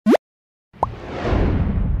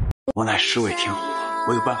无奈尸尾天火，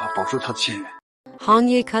我有办法保住他的仙缘。 Hong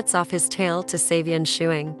Yi cuts off his tail to save Yan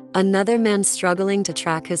Shuang, another man struggling to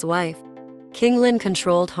track his wife. King Lin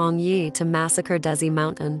controlled Hong Yi to massacre Desi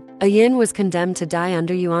Mountain. A Yin was condemned to die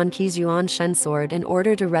under Yuan Qi's Yuan Shen sword in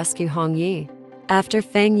order to rescue Hong Yi. After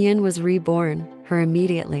Fang Yin was reborn, her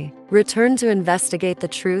immediately returned to investigate the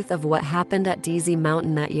truth of what happened at Desi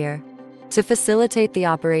Mountain that year. To facilitate the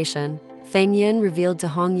operation, Fang Yin revealed to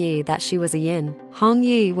Hong Yi that she was a Yin. Hong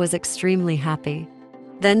Yi was extremely happy.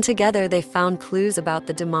 Then together they found clues about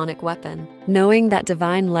the demonic weapon. Knowing that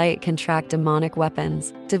divine light can track demonic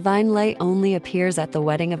weapons, divine light only appears at the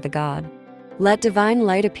wedding of the god. Let divine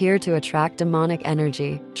light appear to attract demonic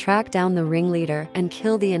energy, track down the ringleader, and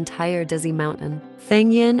kill the entire Dizzy Mountain.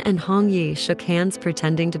 Fang Yin and Hong Yi shook hands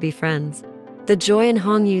pretending to be friends. The joy in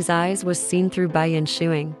Hong Yi's eyes was seen through by Yan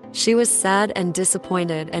Shuang. She was sad and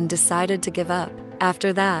disappointed and decided to give up.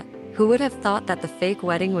 After that, who would have thought that the fake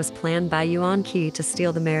wedding was planned by Yuan Qi to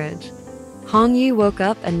steal the marriage? Hong Yi woke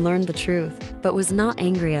up and learned the truth, but was not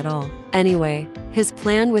angry at all. Anyway, his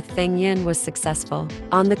plan with Feng Yin was successful.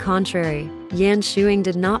 On the contrary, Yan Shuang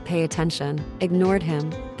did not pay attention, ignored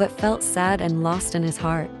him, but felt sad and lost in his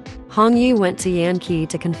heart. Hong Yi went to Yan Qi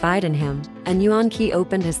to confide in him, and Yuan Qi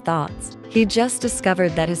opened his thoughts. He just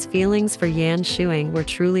discovered that his feelings for Yan Shuang were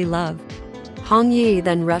truly love. Hong Yi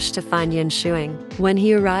then rushed to find Yan Shuang. When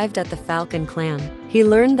he arrived at the Falcon clan, he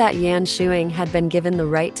learned that Yan Shuang had been given the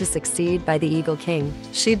right to succeed by the Eagle King.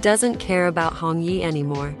 She doesn't care about Hong Yi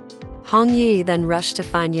anymore. Hong Yi then rushed to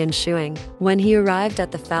find Yan Shuang. When he arrived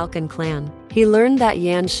at the Falcon clan, he learned that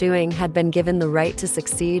Yan Shuang had been given the right to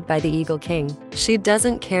succeed by the Eagle King. She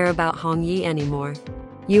doesn't care about Hong Yi anymore.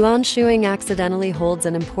 Yuan Shuang accidentally holds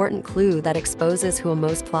an important clue that exposes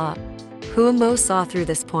Huamo's plot. Huamo saw through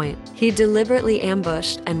this point. He deliberately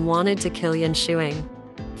ambushed and wanted to kill Yan Shuang.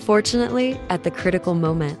 Fortunately, at the critical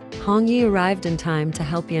moment, Hong Yi arrived in time to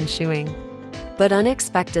help Yan Shuang. But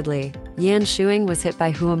unexpectedly, Yan Shuang was hit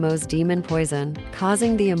by Huamo's demon poison,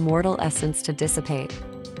 causing the immortal essence to dissipate.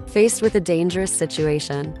 Faced with a dangerous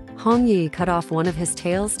situation, Hong Yi cut off one of his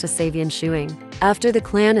tails to save Yan Shuang. After the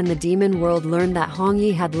clan in the demon world learned that Hong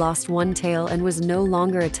Yi had lost one tail and was no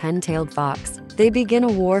longer a 10-tailed fox, they begin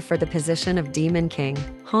a war for the position of Demon King.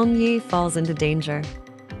 Hong Yi falls into danger.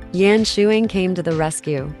 Yan Shuang came to the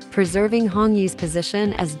rescue, preserving Hong Yi's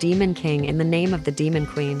position as Demon King in the name of the Demon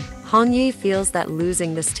Queen. Hong Yi feels that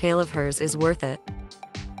losing this tail of hers is worth it.